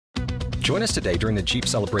Join us today during the Jeep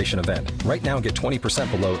Celebration event. Right now, get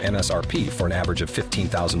 20% below MSRP for an average of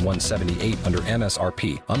 $15,178 under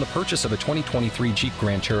MSRP on the purchase of a 2023 Jeep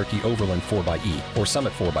Grand Cherokee Overland 4xE or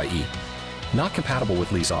Summit 4xE. Not compatible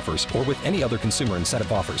with lease offers or with any other consumer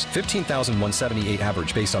incentive offers. $15,178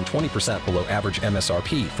 average based on 20% below average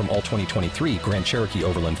MSRP from all 2023 Grand Cherokee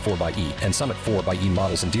Overland 4xE and Summit 4xE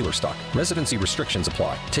models in dealer stock. Residency restrictions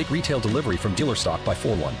apply. Take retail delivery from dealer stock by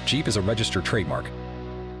 4/1. Jeep is a registered trademark.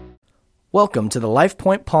 Welcome to the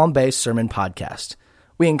LifePoint Palm Bay Sermon Podcast.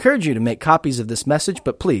 We encourage you to make copies of this message,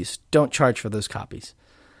 but please don't charge for those copies.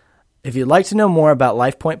 If you'd like to know more about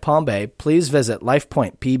LifePoint Palm Bay, please visit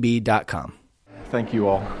lifepointpb.com. Thank you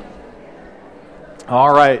all.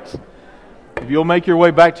 All right. If you'll make your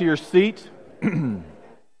way back to your seat. That'd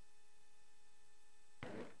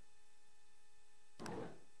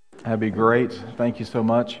be great. Thank you so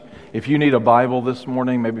much. If you need a Bible this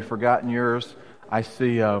morning, maybe forgotten yours, I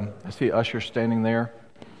see ushers standing there,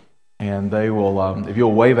 and they will. If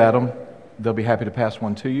you'll wave at them, they'll be happy to pass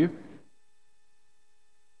one to you.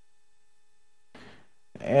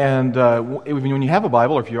 And when you have a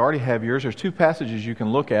Bible, or if you already have yours, there's two passages you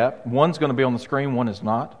can look at. One's going to be on the screen, one is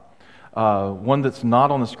not. One that's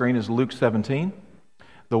not on the screen is Luke 17.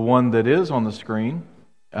 The one that is on the screen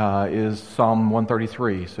is Psalm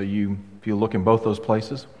 133. So if you look in both those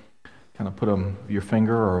places, kind of put your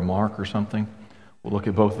finger or a mark or something. We'll look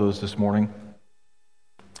at both of those this morning.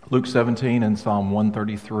 Luke 17 and Psalm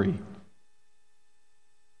 133.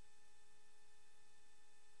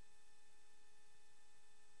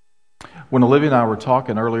 When Olivia and I were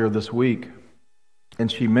talking earlier this week,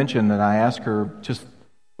 and she mentioned, and I asked her just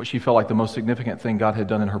what she felt like the most significant thing God had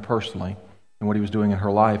done in her personally and what He was doing in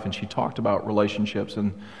her life, and she talked about relationships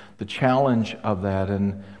and the challenge of that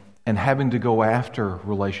and having to go after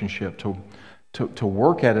relationship, to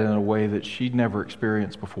work at it in a way that she'd never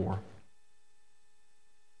experienced before.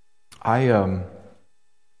 I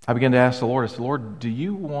began to ask the Lord, I said, Lord, do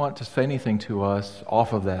you want to say anything to us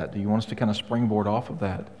off of that? Do you want us to kind of springboard off of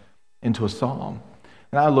that into a psalm?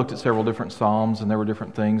 And I looked at several different psalms, and there were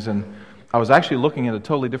different things, and I was actually looking at a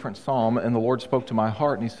totally different psalm, and the Lord spoke to my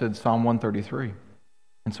heart, and He said, Psalm 133.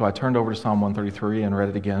 And so I turned over to Psalm 133 and read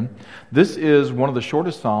it again. This is one of the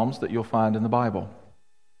shortest psalms that you'll find in the Bible.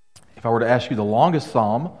 If I were to ask you the longest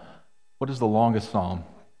psalm, what is the longest psalm?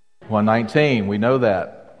 119, we know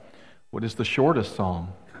that. What is the shortest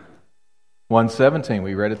psalm? 117,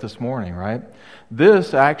 we read it this morning, right?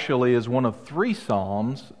 This actually is one of three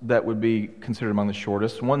psalms that would be considered among the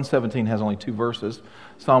shortest. 117 has only 2 verses.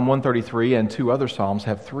 Psalm 133 and 2 other psalms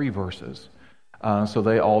have 3 verses. So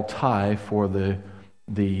they all tie for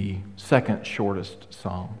the second shortest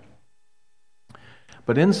psalm.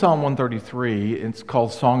 But in Psalm 133, it's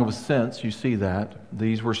called Song of Ascents. You see that.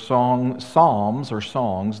 These were psalms or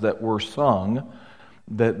songs that were sung,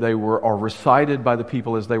 that are recited by the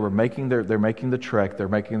people as they were making the trek, they're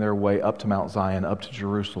making their way up to Mount Zion, up to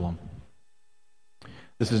Jerusalem.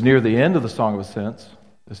 This is near the end of the Song of Ascents.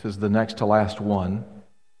 This is the next to last one.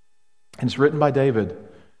 And it's written by David.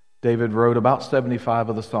 David wrote about 75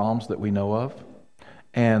 of the Psalms that we know of.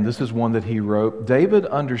 And this is one that he wrote. David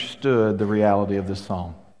understood the reality of this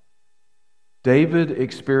psalm. David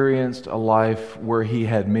experienced a life where he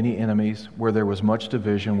had many enemies, where there was much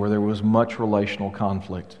division, where there was much relational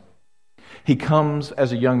conflict. He comes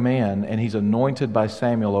as a young man, and he's anointed by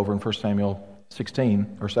Samuel over in 1 Samuel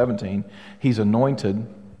 16 or 17. He's anointed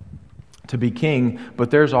to be king,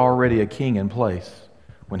 but there's already a king in place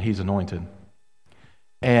when he's anointed.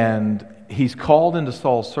 And he's called into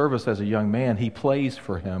Saul's service as a young man. He plays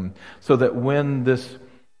for him so that when this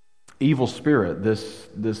evil spirit, the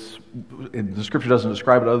Scripture doesn't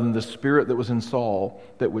describe it other than the spirit that was in Saul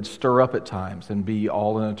that would stir up at times and be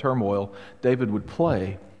all in a turmoil, David would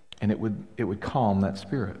play, and it would calm that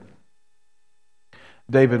spirit.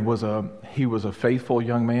 David was a faithful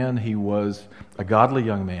young man. He was a godly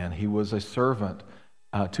young man. He was a servant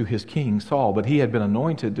to his king, Saul. But he had been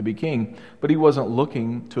anointed to be king, but he wasn't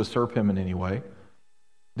looking to usurp him in any way.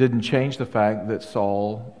 Didn't change the fact that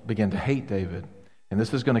Saul began to hate David. And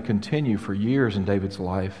this is going to continue for years in David's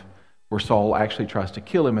life, where Saul actually tries to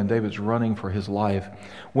kill him, and David's running for his life.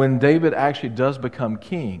 When David actually does become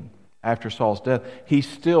king after Saul's death, he's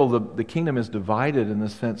still, the kingdom is divided in the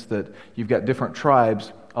sense that you've got different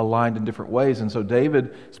tribes aligned in different ways. And so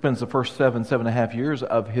David spends the first 7.5 years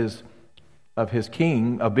of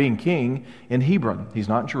being king in Hebron. He's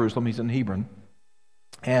not in Jerusalem, he's in Hebron.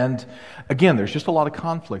 And again, there's just a lot of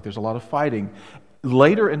conflict, there's a lot of fighting.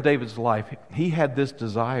 Later in David's life, he had this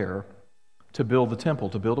desire to build the temple,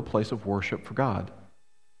 to build a place of worship for God.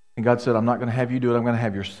 And God said, I'm not going to have you do it, I'm going to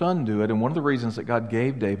have your son do it. And one of the reasons that God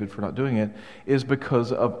gave David for not doing it is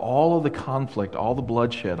because of all of the conflict, all the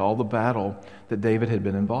bloodshed, all the battle that David had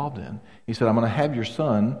been involved in. He said, I'm going to have your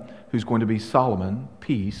son, who's going to be Solomon,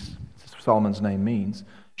 peace. Solomon's name means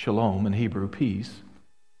shalom in Hebrew, peace.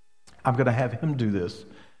 I'm going to have him do this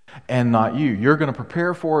and not you. You're going to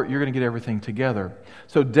prepare for it. You're going to get everything together.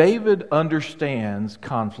 So David understands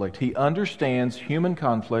conflict. He understands human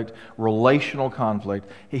conflict, relational conflict.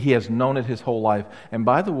 He has known it his whole life. And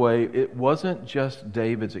by the way, it wasn't just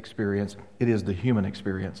David's experience. It is the human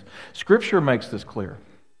experience. Scripture makes this clear.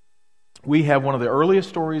 We have one of the earliest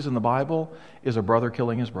stories in the Bible is a brother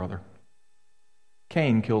killing his brother.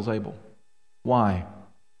 Cain kills Abel. Why?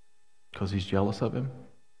 Because he's jealous of him?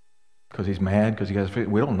 Because he's mad? Because he has...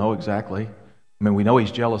 We don't know exactly. I mean, we know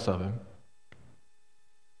he's jealous of him.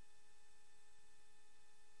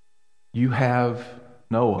 You have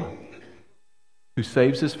Noah, who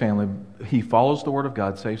saves his family. He follows the word of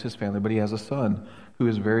God, saves his family, but he has a son who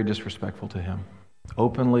is very disrespectful to him,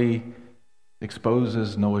 openly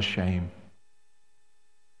exposes Noah's shame.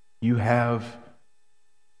 You have,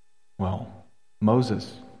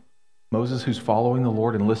 Moses. Moses, who's following the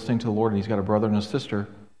Lord and listening to the Lord, and he's got a brother and a sister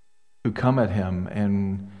who come at him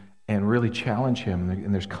and really challenge him.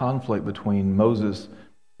 And there's conflict between Moses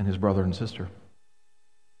and his brother and sister.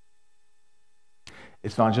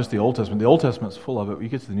 It's not just the Old Testament. The Old Testament's full of it. When you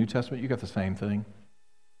get to the New Testament, you've got the same thing.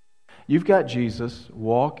 You've got Jesus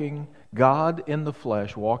walking, God in the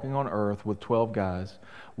flesh, walking on earth with 12 guys.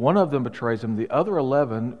 One of them betrays him. The other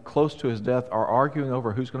 11, close to his death, are arguing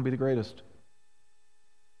over who's going to be the greatest.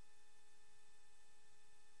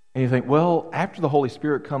 And you think, well, after the Holy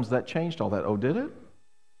Spirit comes, that changed all that. Oh, did it?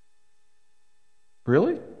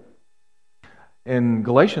 Really? In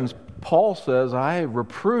Galatians, Paul says, I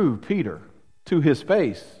reprove Peter to his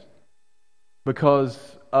face because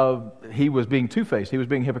he was being two-faced. He was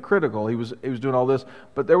being hypocritical. He was doing all this.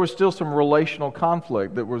 But there was still some relational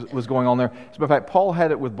conflict that was going on there. As a matter of fact, Paul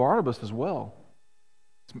had it with Barnabas as well.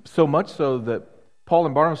 So much so that Paul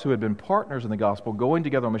and Barnabas, who had been partners in the gospel, going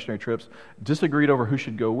together on missionary trips, disagreed over who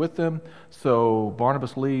should go with them. So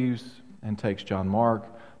Barnabas leaves and takes John Mark.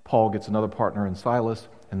 Paul gets another partner in Silas,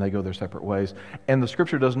 and they go their separate ways. And the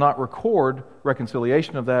Scripture does not record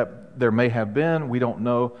reconciliation of that. There may have been, we don't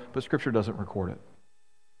know, but Scripture doesn't record it.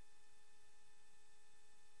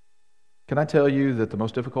 Can I tell you that the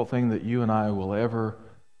most difficult thing that you and I will ever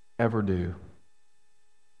do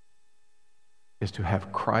is to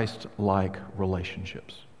have Christ-like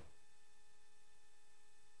relationships.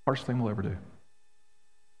 Hardest thing we'll ever do.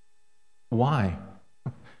 Why?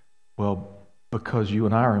 Well, because you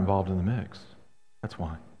and I are involved in the mix. That's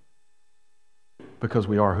why. Because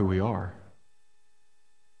we are who we are.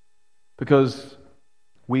 Because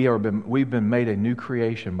we've been made a new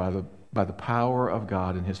creation by the power of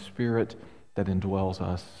God and His Spirit that indwells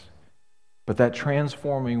us. But that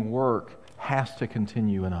transforming work has to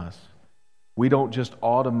continue in us. We don't just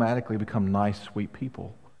automatically become nice, sweet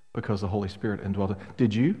people because the Holy Spirit indwells us.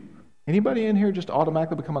 Did you? Anybody in here just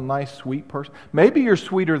automatically become a nice, sweet person? Maybe you're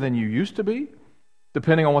sweeter than you used to be.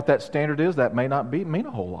 Depending on what that standard is, that may not mean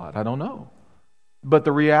a whole lot. I don't know. But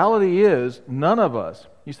the reality is, none of us,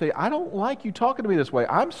 you say, I don't like you talking to me this way.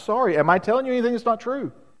 I'm sorry. Am I telling you anything that's not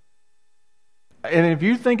true? And if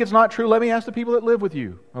you think it's not true, let me ask the people that live with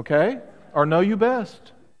you, okay? Or know you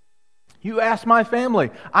best. You ask my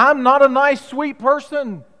family. I'm not a nice, sweet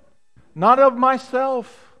person. Not of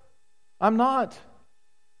myself. I'm not.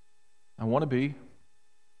 I want to be.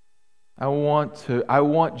 I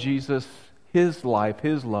want Jesus, His life,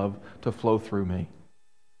 His love to flow through me.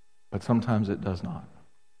 But sometimes it does not.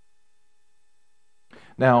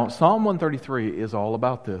 Now, Psalm 133 is all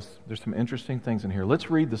about this. There's some interesting things in here.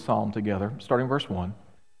 Let's read the psalm together, starting verse 1.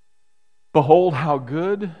 Behold how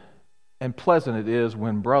good and pleasant it is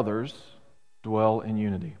when brothers dwell in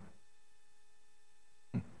unity.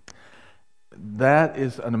 That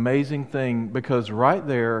is an amazing thing because right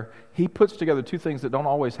there, he puts together two things that don't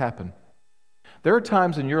always happen. There are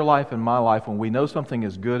times in your life and my life when we know something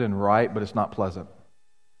is good and right, but it's not pleasant.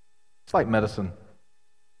 It's like medicine.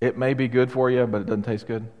 It may be good for you, but it doesn't taste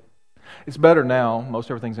good. It's better now.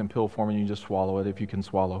 Most everything's in pill form and you just swallow it if you can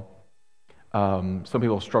swallow. Some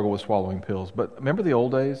people struggle with swallowing pills. But remember the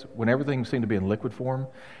old days when everything seemed to be in liquid form?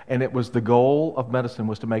 And it was the goal of medicine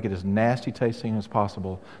was to make it as nasty tasting as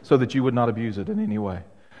possible so that you would not abuse it in any way.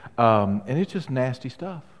 And it's just nasty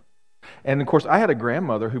stuff. And of course, I had a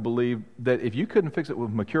grandmother who believed that if you couldn't fix it with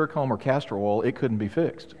mercurochrome or castor oil, it couldn't be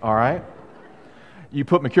fixed. All right? You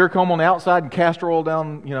put mercurochrome on the outside and castor oil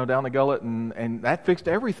down the gullet, and that fixed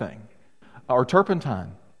everything. Or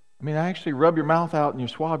turpentine. I mean, I actually rub your mouth out and you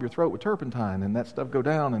swab your throat with turpentine and that stuff go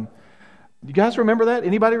down. And you guys remember that?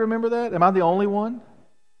 Anybody remember that? Am I the only one?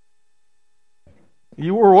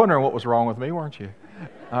 You were wondering what was wrong with me, weren't you?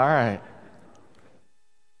 All right.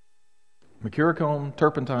 Mercurochrome,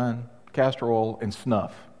 turpentine, castor oil, and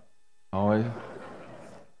snuff. Always.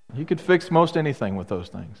 You could fix most anything with those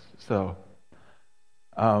things. So,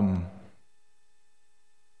 but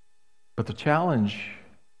the challenge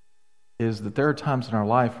is that there are times in our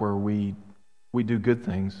life where we do good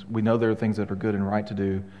things. We know there are things that are good and right to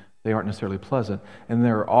do. They aren't necessarily pleasant. And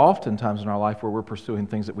there are often times in our life where we're pursuing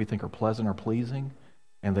things that we think are pleasant or pleasing,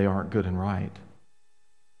 and they aren't good and right.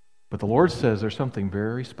 But the Lord says there's something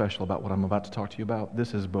very special about what I'm about to talk to you about.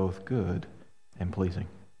 This is both good and pleasing.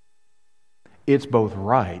 It's both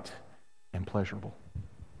right and pleasurable.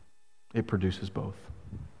 It produces both.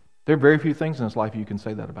 There are very few things in this life you can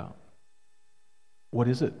say that about. What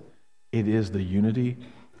is it? It is the unity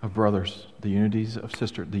of brothers, the unities of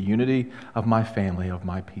sisters, the unity of my family, of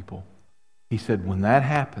my people. He said, when that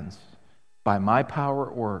happens, by my power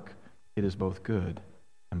at work, it is both good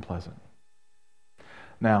and pleasant.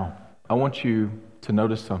 Now, I want you to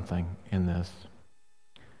notice something in this,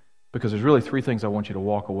 because there's really three things I want you to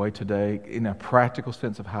walk away today in a practical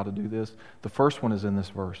sense of how to do this. The first one is in this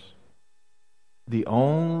verse. The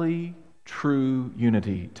only true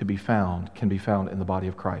unity to be found can be found in the body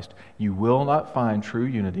of Christ. You will not find true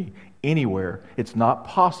unity anywhere. It's not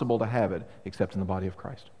possible to have it except in the body of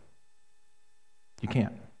Christ. You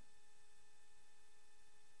can't.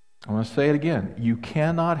 I want to say it again. You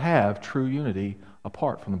cannot have true unity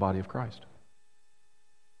apart from the body of Christ.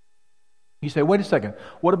 You say, wait a second,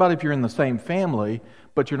 what about if you're in the same family,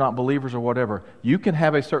 but you're not believers or whatever? You can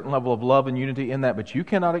have a certain level of love and unity in that, but you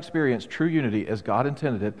cannot experience true unity as God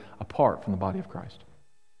intended it apart from the body of Christ.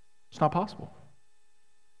 It's not possible.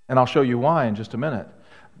 And I'll show you why in just a minute.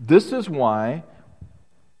 This is why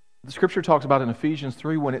the Scripture talks about in Ephesians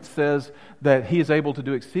 3 when it says that He is able to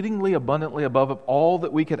do exceedingly abundantly above all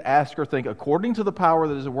that we could ask or think according to the power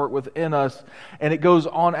that is at work within us. And it goes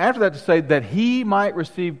on after that to say that He might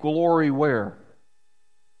receive glory where?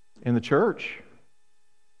 In the church.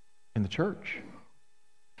 In the church.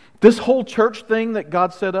 This whole church thing that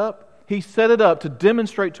God set up, He set it up to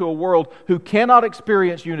demonstrate to a world who cannot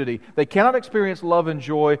experience unity. They cannot experience love and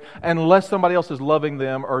joy unless somebody else is loving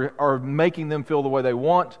them or making them feel the way they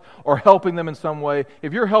want or helping them in some way.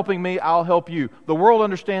 If you're helping me, I'll help you. The world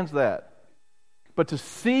understands that. But to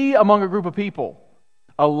see among a group of people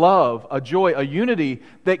a love, a joy, a unity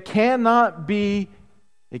that can't be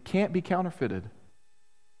counterfeited.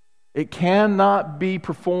 It cannot be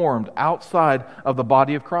performed outside of the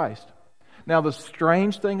body of Christ. Now, the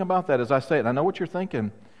strange thing about that, as I say it, and I know what you're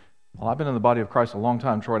thinking, well, I've been in the body of Christ a long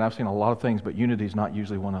time, Troy, and I've seen a lot of things, but unity is not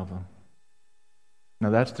usually one of them.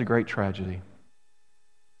 Now, that's the great tragedy,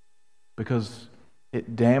 because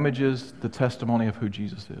it damages the testimony of who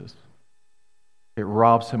Jesus is. It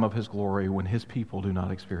robs Him of His glory when His people do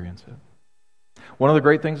not experience it. One of the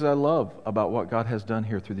great things that I love about what God has done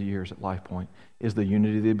here through the years at LifePoint is the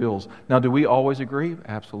unity of the bills. Now, do we always agree?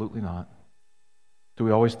 Absolutely not. Do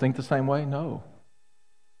we always think the same way? No.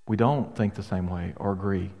 We don't think the same way or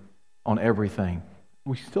agree on everything.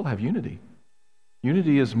 We still have unity.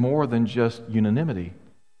 Unity is more than just unanimity.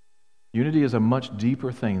 Unity is a much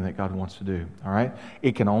deeper thing that God wants to do. All right?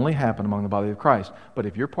 It can only happen among the body of Christ. But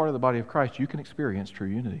if you're part of the body of Christ, you can experience true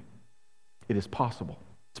unity. It is possible.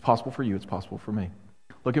 It's possible for you. It's possible for me.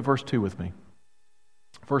 Look at verse 2 with me.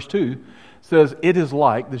 Verse 2 says, it is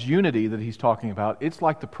like, this unity that he's talking about, it's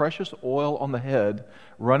like the precious oil on the head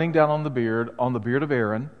running down on the beard of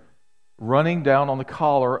Aaron, running down on the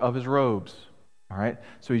collar of his robes. All right?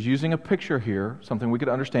 So he's using a picture here, something we could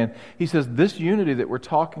understand. He says, this unity that we're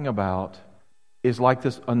talking about is like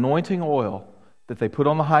this anointing oil that they put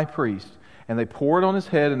on the high priest, and they pour it on his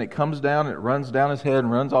head, and it comes down, and it runs down his head,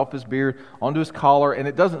 and runs off his beard, onto his collar, and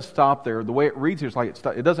it doesn't stop there. The way it reads here is like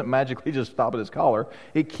it doesn't magically just stop at his collar.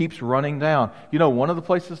 It keeps running down. You know, one of the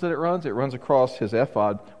places that it runs across his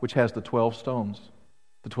ephod, which has the 12 stones,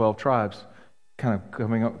 the 12 tribes, kind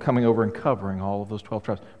of coming over and covering all of those 12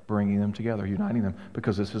 tribes, bringing them together, uniting them,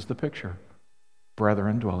 because this is the picture.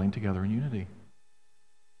 Brethren dwelling together in unity.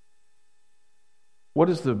 What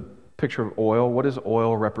is the picture of oil? What does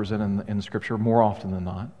oil represent in Scripture more often than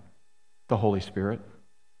not? The Holy Spirit.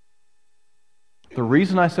 The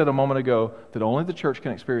reason I said a moment ago that only the church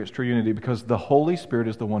can experience true unity because the Holy Spirit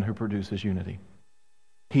is the one who produces unity.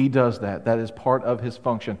 He does that. That is part of His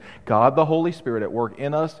function. God, the Holy Spirit, at work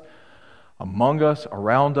in us, among us,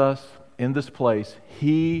 around us, in this place,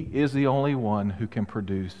 He is the only one who can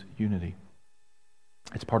produce unity.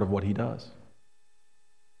 It's part of what He does.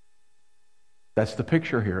 That's the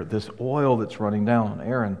picture here, this oil that's running down on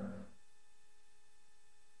Aaron.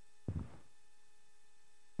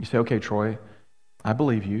 You say, okay, Troy, I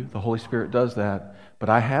believe you. The Holy Spirit does that. But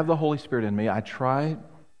I have the Holy Spirit in me. I try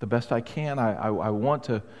the best I can. I want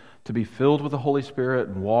to be filled with the Holy Spirit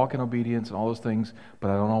and walk in obedience and all those things, but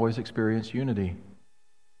I don't always experience unity.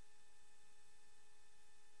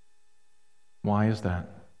 Why is that?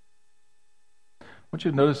 I want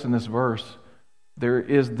you to notice in this verse, there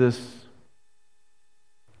is this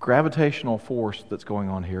gravitational force that's going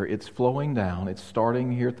on here. It's flowing down. It's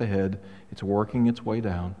starting here at the head. It's working its way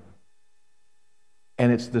down.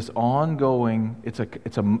 And it's this ongoing, it's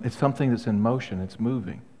something that's in motion. It's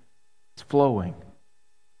moving. It's flowing.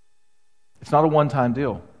 It's not a one-time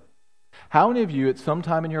deal. How many of you at some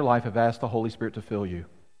time in your life have asked the Holy Spirit to fill you?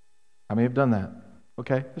 How many have done that?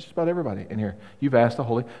 Okay, that's just about everybody in here. You've asked the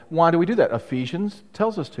Holy. Why do we do that? Ephesians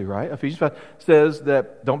tells us to, right? Ephesians 5 says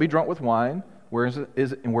that don't be drunk with wine, wherein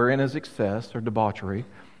is excess or debauchery,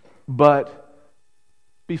 but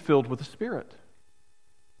be filled with the Spirit.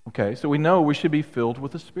 Okay, so we know we should be filled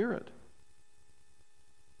with the Spirit.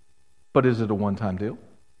 But is it a one-time deal?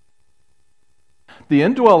 The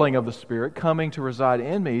indwelling of the Spirit coming to reside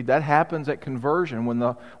in me, that happens at conversion.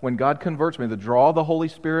 When God converts me, the draw of the Holy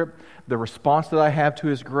Spirit, the response that I have to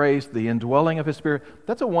His grace, the indwelling of His Spirit,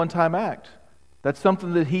 that's a one-time act. That's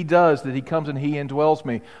something that He does, that He comes and He indwells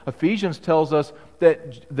me. Ephesians tells us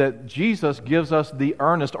that Jesus gives us the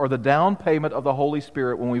earnest or the down payment of the Holy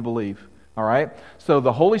Spirit when we believe. All right? So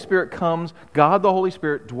the Holy Spirit comes, God the Holy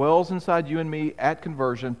Spirit dwells inside you and me at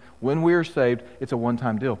conversion. When we are saved, it's a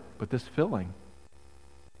one-time deal. But this filling,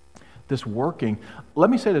 this working, let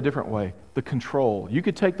me say it a different way. The control. You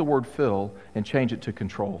could take the word fill and change it to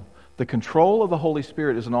control. The control of the Holy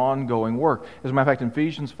Spirit is an ongoing work. As a matter of fact, in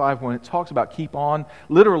Ephesians 5, when it talks about keep on,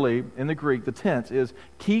 literally in the Greek, the tense is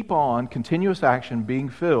keep on, continuous action, being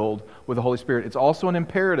filled with the Holy Spirit. It's also an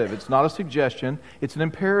imperative. It's not a suggestion. It's an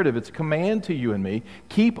imperative. It's a command to you and me.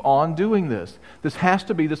 Keep on doing this. This has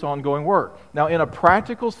to be this ongoing work. Now, in a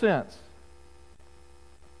practical sense,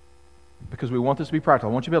 because we want this to be practical,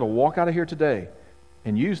 I want you to be able to walk out of here today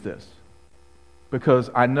and use this. Because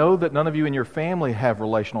I know that none of you in your family have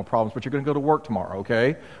relational problems, but you're going to go to work tomorrow,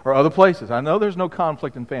 okay? Or other places. I know there's no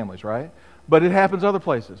conflict in families, right? But it happens other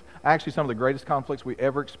places. Actually, some of the greatest conflicts we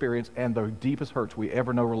ever experience and the deepest hurts we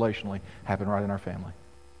ever know relationally happen right in our family.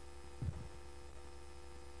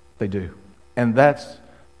 They do. And that's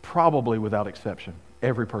probably without exception.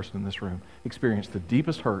 Every person in this room experienced the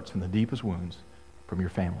deepest hurts and the deepest wounds from your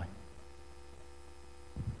family.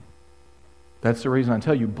 That's the reason I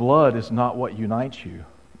tell you, blood is not what unites you.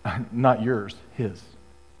 Not yours, His.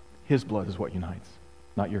 His blood is what unites,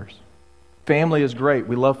 not yours. Family is great.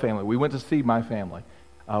 We love family. We went to see my family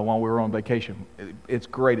while we were on vacation. It's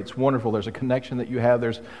great. It's wonderful. There's a connection that you have.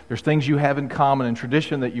 There's things you have in common and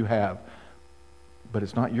tradition that you have. But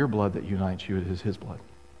it's not your blood that unites you. It is His blood.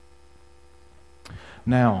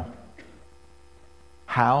 Now,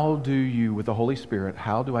 how do you, with the Holy Spirit,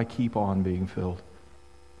 how do I keep on being filled?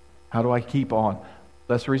 How do I keep on?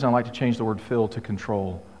 That's the reason I like to change the word fill to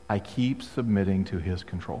control. I keep submitting to His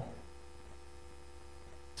control.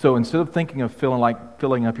 So instead of thinking of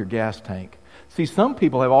filling up your gas tank, see, some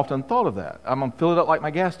people have often thought of that. I'm going to fill it up like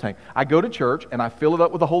my gas tank. I go to church and I fill it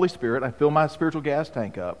up with the Holy Spirit. I fill my spiritual gas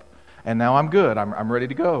tank up. And now I'm good. I'm ready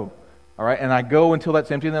to go. All right? And I go until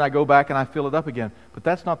that's empty, and then I go back and I fill it up again. But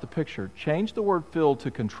that's not the picture. Change the word fill to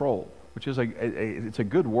control, which is it's a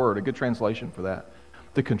good word, a good translation for that.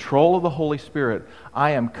 The control of the Holy Spirit,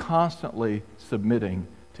 I am constantly submitting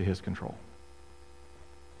to His control.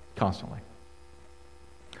 Constantly.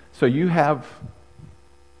 So you have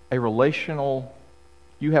a relational,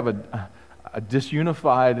 you have a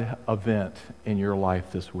disunified event in your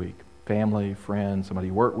life this week. Family, friend, somebody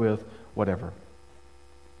you work with, whatever.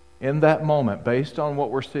 In that moment, based on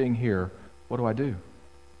what we're seeing here, what do I do?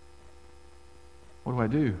 What do I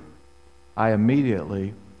do? I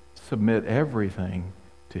immediately submit everything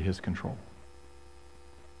to His control.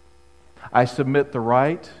 I submit the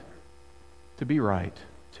right to be right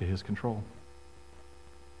to His control.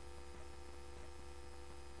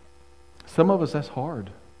 Some of us, that's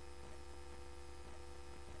hard.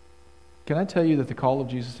 Can I tell you that the call of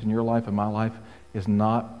Jesus in your life and my life is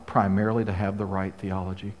not primarily to have the right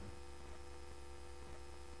theology?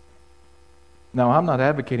 Now, I'm not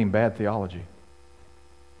advocating bad theology.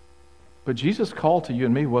 But Jesus' call to you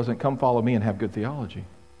and me wasn't come follow me and have good theology.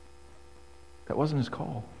 That wasn't His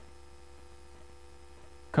call.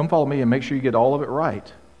 Come follow me and make sure you get all of it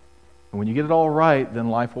right. And when you get it all right, then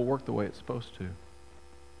life will work the way it's supposed to.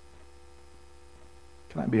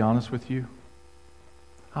 Can I be honest with you?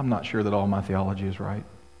 I'm not sure that all my theology is right.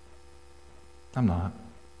 I'm not.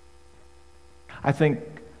 I think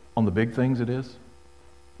on the big things it is,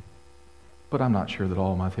 but I'm not sure that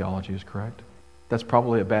all of my theology is correct. That's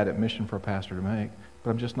probably a bad admission for a pastor to make, but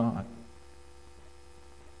I'm just not.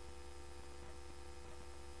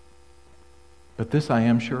 But this I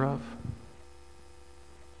am sure of,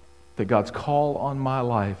 that God's call on my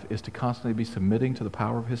life is to constantly be submitting to the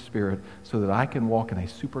power of His Spirit so that I can walk in a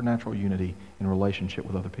supernatural unity in relationship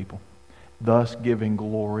with other people, thus giving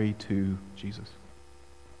glory to Jesus.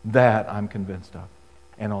 That I'm convinced of.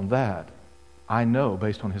 And on that, I know,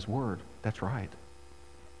 based on His Word, that's right.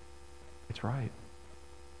 It's right.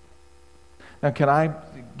 Now, can I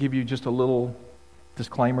give you just a little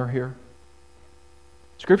disclaimer here?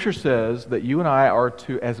 Scripture says that you and I are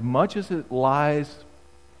to, as much as it lies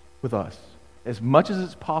with us, as much as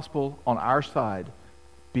it's possible on our side,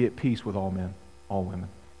 be at peace with all men, all women.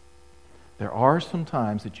 There are some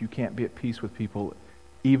times that you can't be at peace with people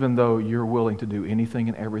even though you're willing to do anything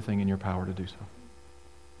and everything in your power to do so.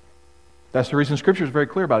 That's the reason Scripture is very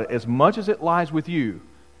clear about it. As much as it lies with you,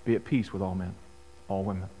 be at peace with all men, all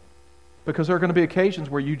women. Because there are going to be occasions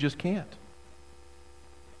where you just can't.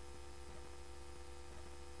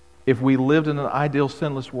 If we lived in an ideal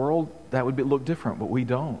sinless world, that would look different, but we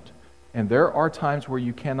don't. And there are times where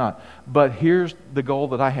you cannot. But here's the goal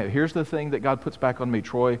that I have. Here's the thing that God puts back on me.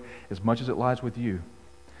 Troy, as much as it lies with you.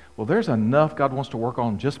 Well, there's enough God wants to work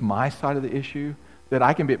on just my side of the issue that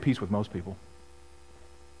I can be at peace with most people.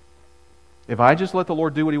 If I just let the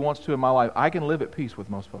Lord do what He wants to in my life, I can live at peace with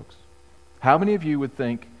most folks. How many of you would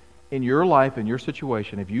think in your life, in your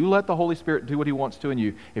situation, if you let the Holy Spirit do what He wants to in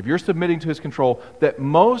you, if you're submitting to His control, that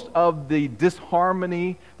most of the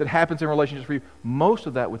disharmony that happens in relationships for you, most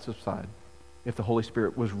of that would subside if the Holy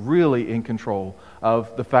Spirit was really in control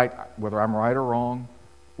of the fact whether I'm right or wrong,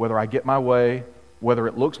 whether I get my way, whether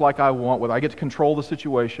it looks like I want, whether I get to control the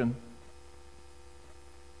situation.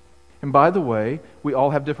 And by the way, we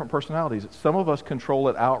all have different personalities. Some of us control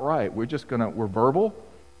it outright. We're verbal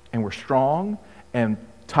and we're strong and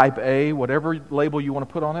type A, whatever label you want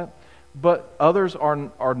to put on it. But others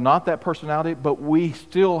are not that personality, but we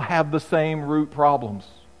still have the same root problems.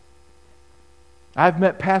 I've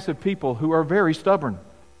met passive people who are very stubborn.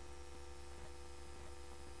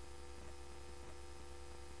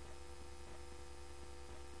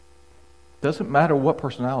 Doesn't matter what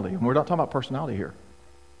personality. And we're not talking about personality here.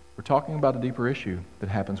 We're talking about a deeper issue that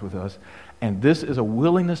happens with us. And this is a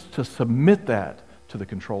willingness to submit that to the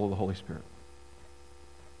control of the Holy Spirit.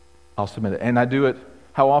 I'll submit it. And I do it.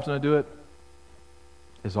 How often I do it?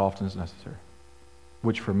 As often as necessary.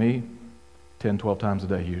 Which for me, 10, 12 times a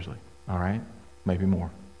day usually. All right? Maybe more.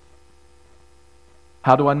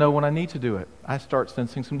 How do I know when I need to do it? I start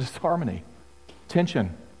sensing some disharmony,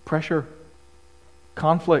 tension, pressure,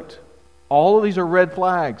 conflict. All of these are red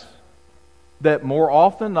flags that more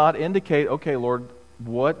often than not indicate, okay, Lord,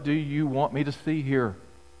 what do you want me to see here?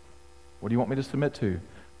 What do you want me to submit to?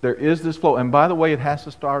 There is this flow. And by the way, it has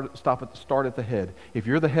to start at the head. If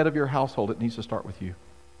you're the head of your household, it needs to start with you.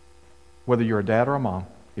 Whether you're a dad or a mom,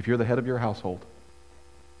 if you're the head of your household,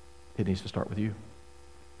 it needs to start with you.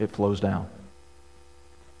 It flows down.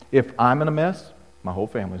 If I'm in a mess, my whole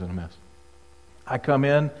family's in a mess. I come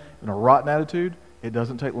in a rotten attitude, it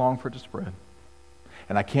doesn't take long for it to spread.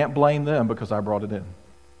 And I can't blame them because I brought it in.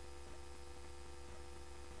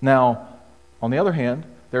 Now, on the other hand,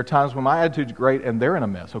 there are times when my attitude's great and they're in a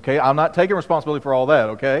mess, okay? I'm not taking responsibility for all that,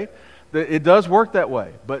 okay? It does work that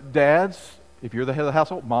way. But dads, if you're the head of the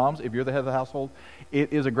household, moms, if you're the head of the household,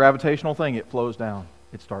 it is a gravitational thing. It flows down.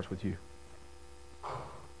 It starts with you.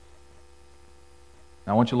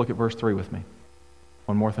 Now I want you to look at verse 3 with me.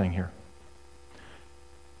 One more thing here.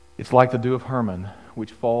 It's like the dew of Hermon,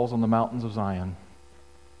 which falls on the mountains of Zion.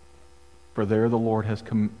 For there the Lord has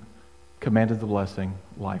commanded the blessing,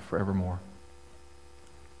 life forevermore.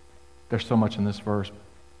 There's so much in this verse.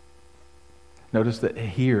 Notice that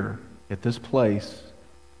here, at this place,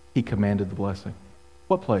 He commanded the blessing.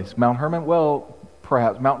 What place? Mount Hermon? Well,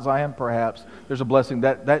 perhaps. Mount Zion? Perhaps. There's a blessing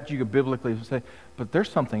that you could biblically say. But there's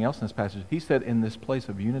something else in this passage. He said, in this place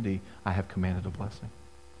of unity, I have commanded a blessing.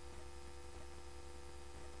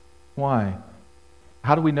 Why?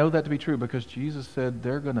 How do we know that to be true? Because Jesus said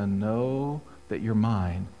they're going to know that you're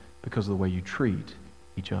mine because of the way you treat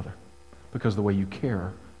each other. Because of the way you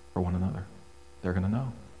care for one another. They're going to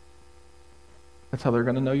know. That's how they're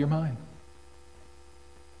going to know you're mine.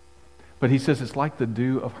 But He says it's like the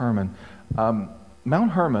dew of Hermon.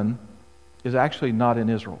 Mount Hermon is actually not in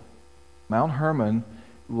Israel. Mount Hermon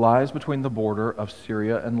lies between the border of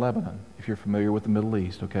Syria and Lebanon, if you're familiar with the Middle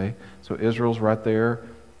East, okay? So Israel's right there.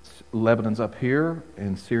 Lebanon's up here,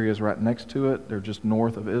 and Syria's right next to it. They're just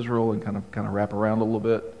north of Israel and kind of wrap around a little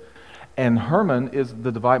bit. And Hermon is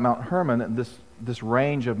the divide. Mount Hermon, and this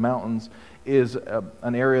range of mountains is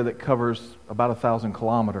an area that covers about 1,000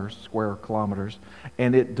 square kilometers,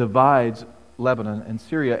 and it divides Lebanon and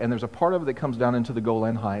Syria. And there's a part of it that comes down into the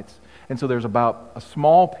Golan Heights, and so there's about a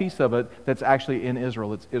small piece of it that's actually in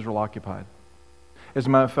Israel. It's Israel occupied. As a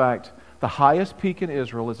matter of fact, the highest peak in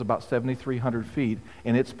Israel is about 7,300 feet,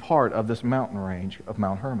 and it's part of this mountain range of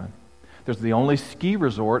Mount Hermon. There's the only ski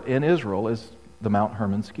resort in Israel is the Mount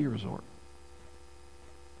Hermon ski resort.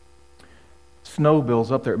 Snow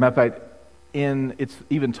builds up there. Matter of fact, it's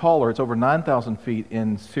even taller. It's over 9,000 feet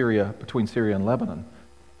in Syria, between Syria and Lebanon,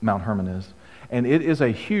 Mount Hermon is. And it is a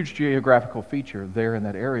huge geographical feature there in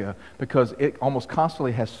that area because it almost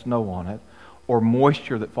constantly has snow on it or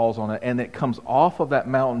moisture that falls on it, and it comes off of that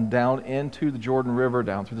mountain down into the Jordan River,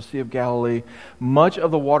 down through the Sea of Galilee. Much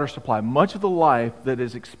of the water supply, much of the life that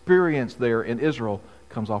is experienced there in Israel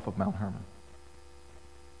comes off of Mount Hermon.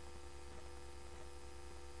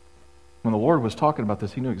 When the Lord was talking about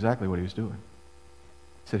this, He knew exactly what He was doing.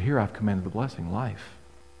 He said, here I've commanded the blessing, life,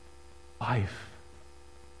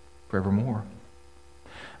 forevermore.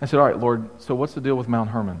 I said, all right, Lord, so what's the deal with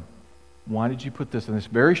Mount Hermon? Why did you put this in this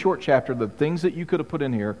very short chapter, the things that you could have put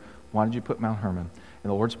in here, why did you put Mount Hermon? And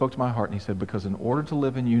the Lord spoke to my heart and He said, because in order to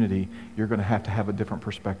live in unity, you're going to have a different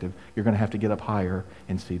perspective. You're going to have to get up higher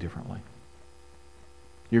and see differently.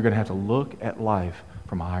 You're going to have to look at life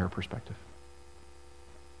from a higher perspective.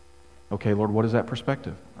 Okay, Lord, what is that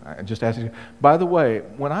perspective? I just asked you. By the way,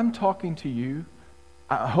 when I'm talking to you,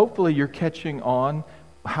 hopefully you're catching on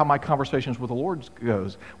how my conversations with the Lord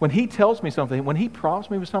goes. When He tells me something, when He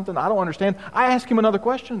prompts me with something I don't understand, I ask Him another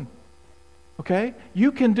question. Okay?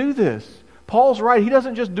 You can do this. Paul's right. He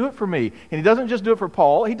doesn't just do it for me. And He doesn't just do it for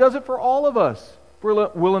Paul. He does it for all of us. We're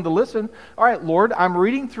willing to listen. All right, Lord, I'm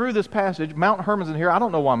reading through this passage. Mount Hermon's in here. I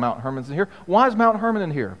don't know why Mount Hermon's in here. Why is Mount Hermon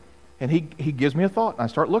in here? And he gives me a thought, and I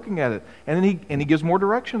start looking at it. And then he gives more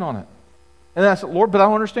direction on it. And then I said, Lord, but I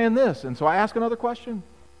don't understand this. And so I ask another question.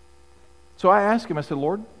 So I asked Him, I said,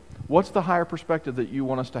 Lord, what's the higher perspective that you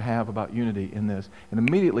want us to have about unity in this? And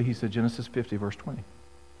immediately He said, Genesis 50, verse 20.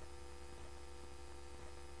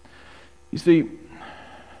 You see,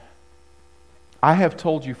 I have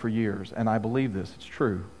told you for years, and I believe this, it's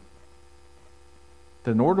true,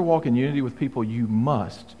 that in order to walk in unity with people, you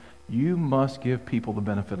must give people the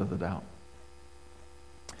benefit of the doubt.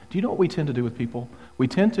 Do you know what we tend to do with people? We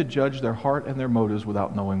tend to judge their heart and their motives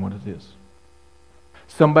without knowing what it is.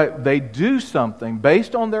 They do something,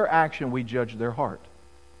 based on their action, we judge their heart.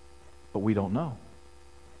 But we don't know.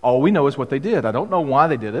 All we know is what they did. I don't know why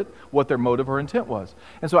they did it, what their motive or intent was.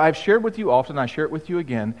 And so I've shared with you often, I share it with you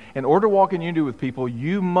again, in order to walk in unity with people,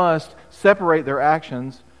 you must separate their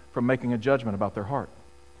actions from making a judgment about their heart.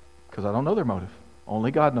 Because I don't know their motive.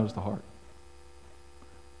 Only God knows the heart.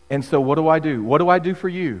 And so what do I do? What do I do for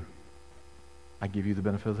you? I give you the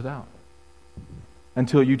benefit of the doubt.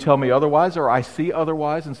 Until you tell me otherwise or I see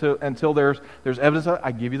otherwise, and so until there's evidence of it,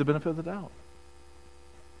 I give you the benefit of the doubt.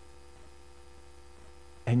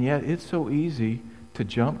 And yet it's so easy to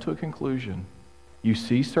jump to a conclusion. You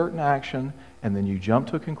see certain action, and then you jump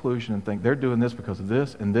to a conclusion and think, they're doing this because of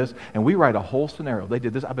this, and we write a whole scenario. They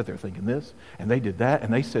did this, I bet they're thinking this, and they did that,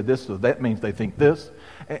 and they said this, so that means they think this.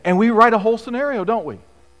 And we write a whole scenario, don't we?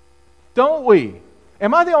 Don't we?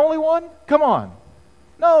 Am I the only one? Come on.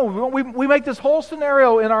 No, we make this whole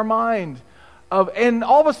scenario in our mind, and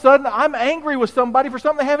all of a sudden I'm angry with somebody for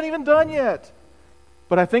something they haven't even done yet.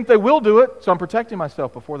 But I think they will do it, so I'm protecting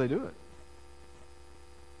myself before they do it.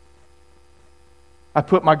 I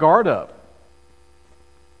put my guard up.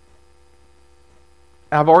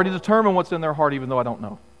 I've already determined what's in their heart, even though I don't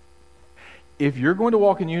know. If you're going to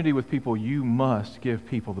walk in unity with people, you must give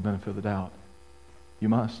people the benefit of the doubt. You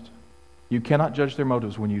must. You cannot judge their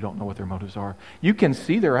motives when you don't know what their motives are. You can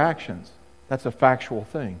see their actions. That's a factual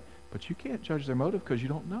thing. But you can't judge their motive because you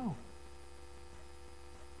don't know.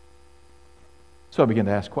 So I began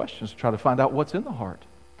to ask questions to try to find out what's in the heart.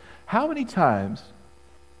 How many times,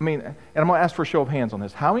 and I'm going to ask for a show of hands on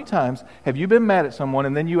this. How many times have you been mad at someone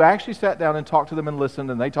and then you actually sat down and talked to them and listened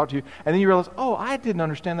and they talked to you and then you realize, oh, I didn't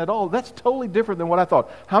understand that at all. That's totally different than what I thought.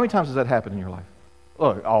 How many times has that happened in your life?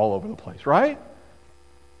 Look, all over the place, right?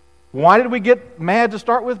 Why did we get mad to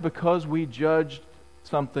start with? Because we judged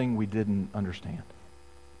something we didn't understand.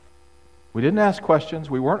 We didn't ask questions.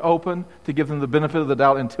 We weren't open to give them the benefit of the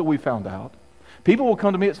doubt until we found out. People will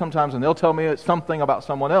come to me at sometimes and they'll tell me something about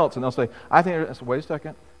someone else and they'll say, I think, wait a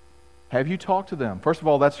second. Have you talked to them? First of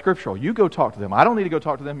all, that's scriptural. You go talk to them. I don't need to go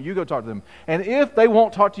talk to them. You go talk to them. And if they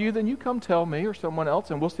won't talk to you, then you come tell me or someone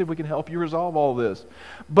else, and we'll see if we can help you resolve all this.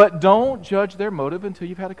 But don't judge their motive until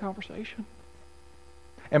you've had a conversation.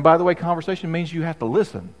 And by the way, conversation means you have to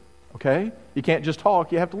listen, okay? You can't just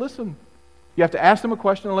talk. You have to listen. You have to ask them a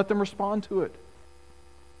question and let them respond to it.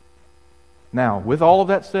 Now, with all of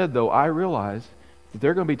that said, though, I realize that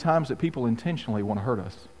there are going to be times that people intentionally want to hurt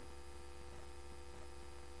us.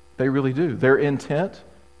 They really do. Their intent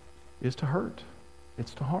is to hurt.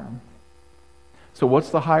 It's to harm. So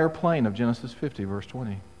what's the higher plane of Genesis 50, verse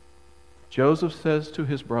 20? Joseph says to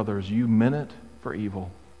his brothers, you meant it for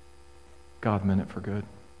evil. God meant it for good.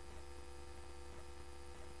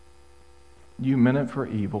 You meant it for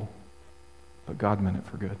evil, but God meant it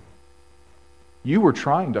for good. You were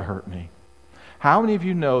trying to hurt me. How many of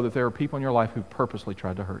you know that there are people in your life who purposely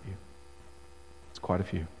tried to hurt you? It's quite a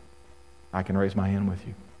few. I can raise my hand with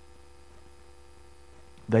you.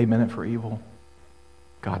 They meant it for evil.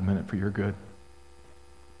 God meant it for your good.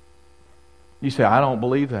 You say, I don't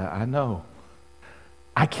believe that. I know.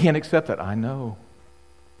 I can't accept that. I know.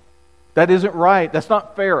 That isn't right. That's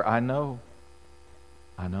not fair. I know.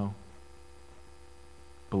 I know.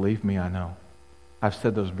 Believe me, I know. I've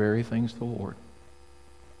said those very things to the Lord.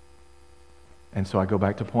 And so I go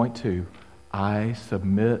back to point 2. I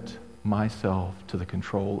submit myself to the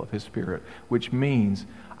control of His Spirit, which means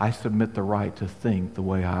I submit the right to think the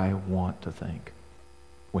way I want to think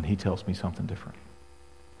when He tells me something different.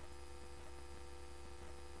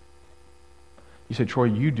 You say, Troy,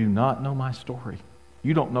 you do not know my story.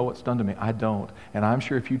 You don't know what's done to me. I don't. And I'm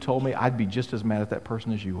sure if you told me, I'd be just as mad at that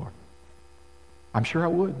person as you are. I'm sure I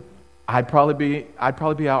would. I'd probably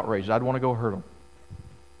be outraged. I'd want to go hurt them.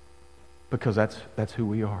 Because that's who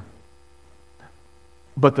we are.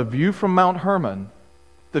 But the view from Mount Hermon,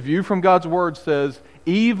 the view from God's Word says,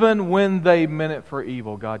 even when they meant it for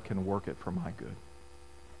evil, God can work it for my good.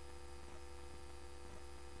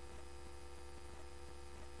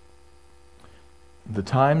 The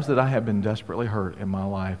times that I have been desperately hurt in my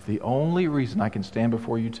life, the only reason I can stand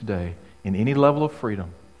before you today in any level of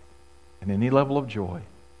freedom and any level of joy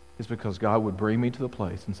is because God would bring me to the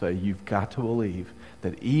place and say, you've got to believe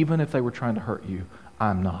that even if they were trying to hurt you,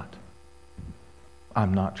 I'm not.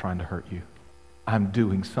 I'm not trying to hurt you. I'm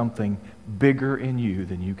doing something bigger in you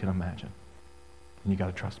than you can imagine. And you got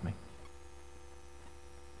to trust me.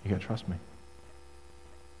 You got to trust me.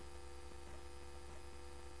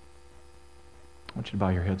 I want you to bow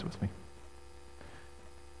your heads with me.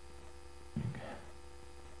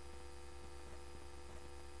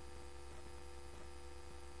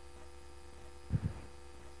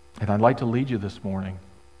 And I'd like to lead you this morning.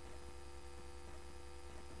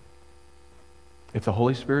 If the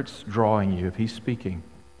Holy Spirit's drawing you, if He's speaking,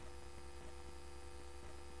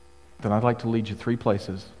 then I'd like to lead you 3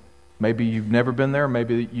 places. Maybe you've never been there,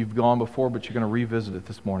 maybe you've gone before, but you're going to revisit it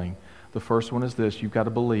this morning. The first one is this: you've got to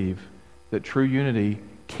believe that true unity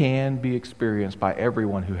can be experienced by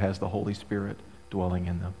everyone who has the Holy Spirit dwelling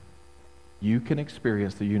in them. You can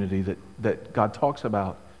experience the unity that God talks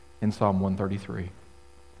about in Psalm 133.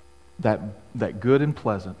 That good and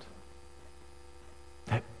pleasant,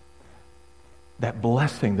 that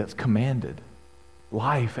blessing that's commanded,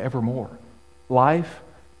 life evermore, life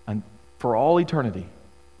and for all eternity.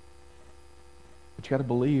 But you got to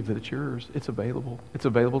believe that it's yours. It's available. It's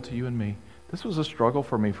available to you and me. This was a struggle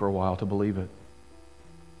for me for a while to believe it.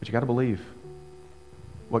 But you got to believe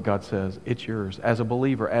what God says. It's yours. As a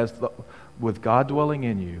believer, with God dwelling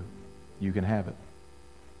in you, you can have it.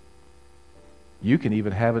 You can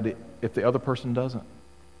even have it if the other person doesn't.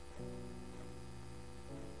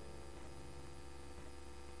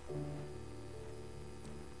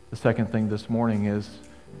 The second thing this morning is,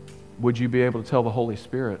 would you be able to tell the Holy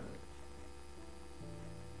Spirit,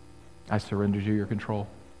 I surrender to your control?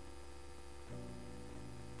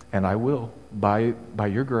 And I will, by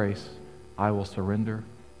your grace, I will surrender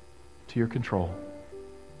to your control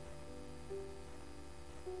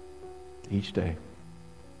each day.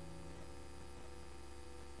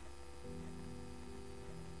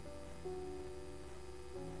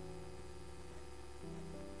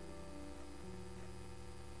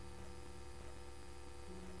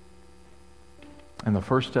 And the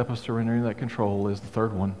first step of surrendering that control is the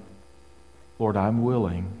third one. Lord, I'm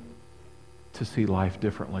willing to see life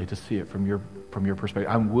differently, to see it from your perspective.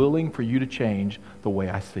 I'm willing for you to change the way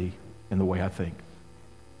I see and the way I think.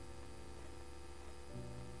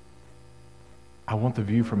 I want the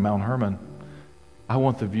view from Mount Hermon. I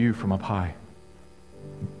want the view from up high.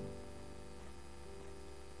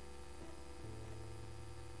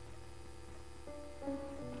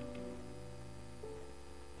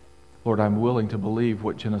 Lord, I'm willing to believe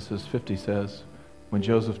what Genesis 50 says when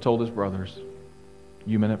Joseph told his brothers,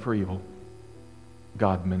 you meant it for evil.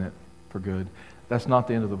 God meant it for good. That's not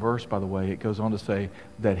the end of the verse, by the way. It goes on to say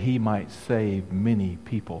that he might save many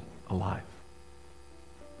people alive.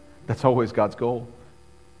 That's always God's goal.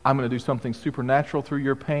 I'm going to do something supernatural through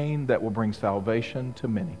your pain that will bring salvation to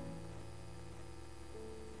many.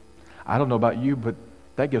 I don't know about you, but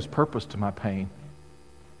that gives purpose to my pain.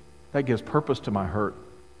 That gives purpose to my hurt.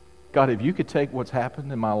 God, if you could take what's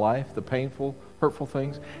happened in my life, the painful, hurtful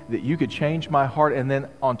things, that you could change my heart, and then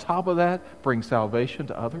on top of that, bring salvation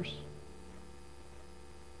to others.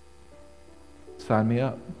 Sign me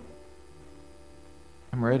up.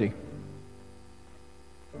 I'm ready.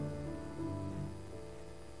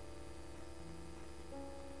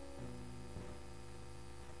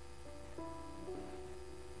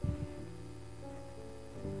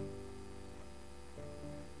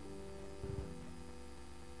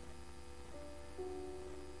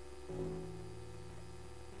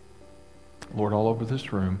 Lord, all over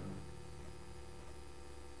this room,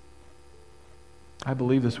 I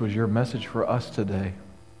believe this was your message for us today.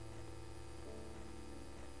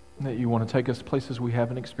 That you want to take us places we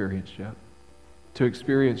haven't experienced yet. To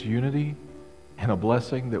experience unity and a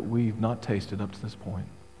blessing that we've not tasted up to this point.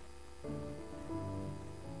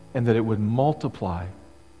 And that it would multiply.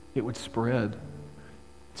 It would spread.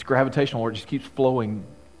 It's gravitational, Lord. It just keeps flowing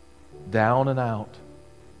down and out.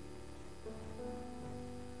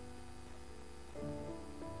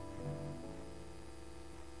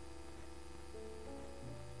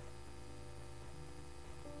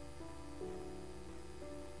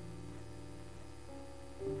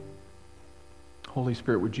 Holy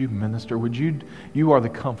Spirit, would you minister? You are the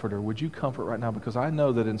comforter. Would you comfort right now? Because I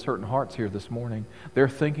know that in certain hearts here this morning, they're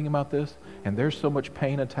thinking about this, and there's so much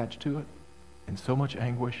pain attached to it, and so much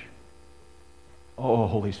anguish. Oh,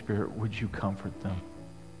 Holy Spirit, would you comfort them?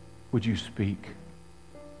 Would you speak?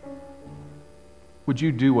 Would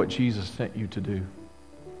you do what Jesus sent you to do?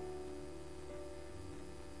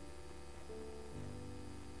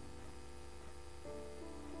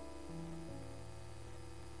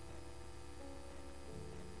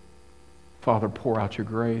 Father, pour out your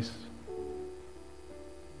grace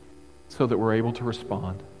so that we're able to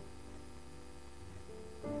respond.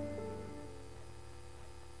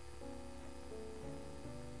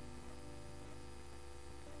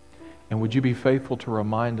 And would you be faithful to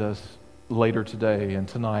remind us later today and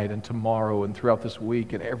tonight and tomorrow and throughout this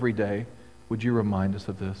week and every day, would you remind us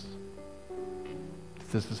of this?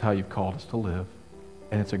 This is how you've called us to live,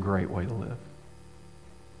 and it's a great way to live.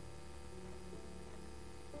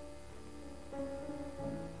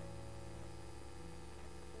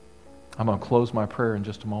 I'm going to close my prayer in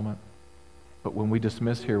just a moment. But when we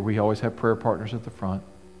dismiss here, we always have prayer partners at the front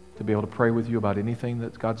to be able to pray with you about anything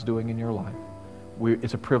that God's doing in your life.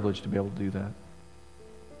 It's a privilege to be able to do that.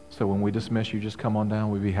 So when we dismiss you, just come on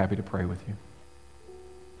down. We'd be happy to pray with you.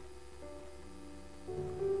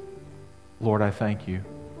 Lord, I thank you.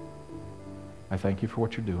 I thank you for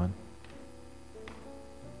what you're doing.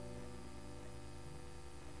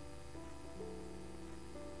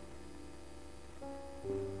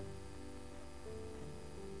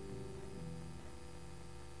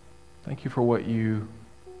 Thank you for what you've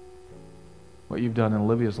done in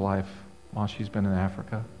Olivia's life while she's been in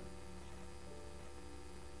Africa.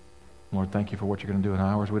 Lord, thank you for what you're going to do in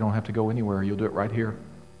ours. We don't have to go anywhere. You'll do it right here.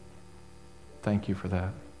 Thank you for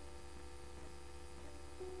that.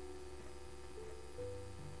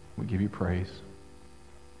 We give you praise.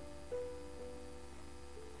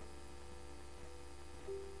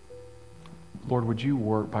 Lord, would you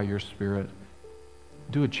work by your Spirit?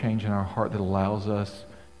 Do a change in our heart that allows us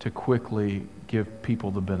to quickly give people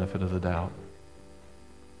the benefit of the doubt.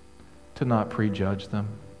 To not prejudge them.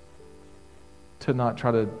 To not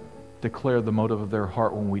try to declare the motive of their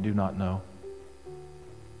heart when we do not know.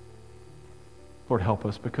 Lord, help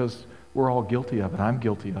us, because we're all guilty of it. I'm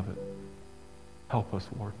guilty of it. Help us,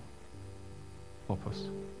 Lord. Help us.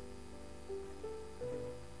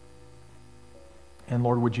 And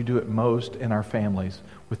Lord, would you do it most in our families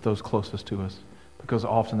with those closest to us? Because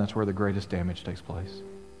often that's where the greatest damage takes place.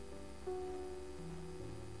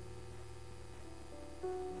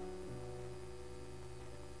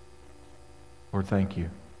 Lord, thank you.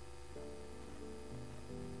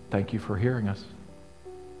 Thank you for hearing us.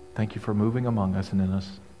 Thank you for moving among us and in us.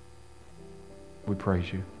 We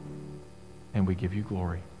praise you and we give you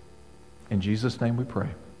glory. In Jesus' name we pray.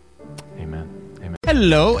 Amen. Amen.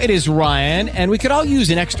 Hello, it is Ryan, and we could all use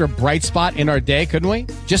an extra bright spot in our day, couldn't we?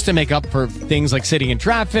 Just to make up for things like sitting in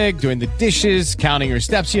traffic, doing the dishes, counting your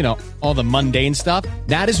steps, you know, all the mundane stuff.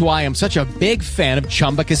 That is why I'm such a big fan of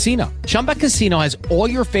Chumba Casino. Chumba Casino has all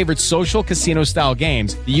your favorite social casino-style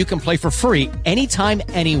games that you can play for free anytime,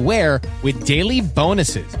 anywhere with daily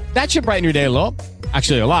bonuses. That should brighten your day a little.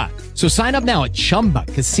 Actually, a lot. So sign up now at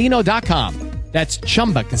ChumbaCasino.com. That's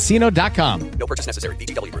ChumbaCasino.com. No purchase necessary.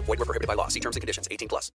 VGW Group. Void where prohibited by law. See terms and conditions. 18+.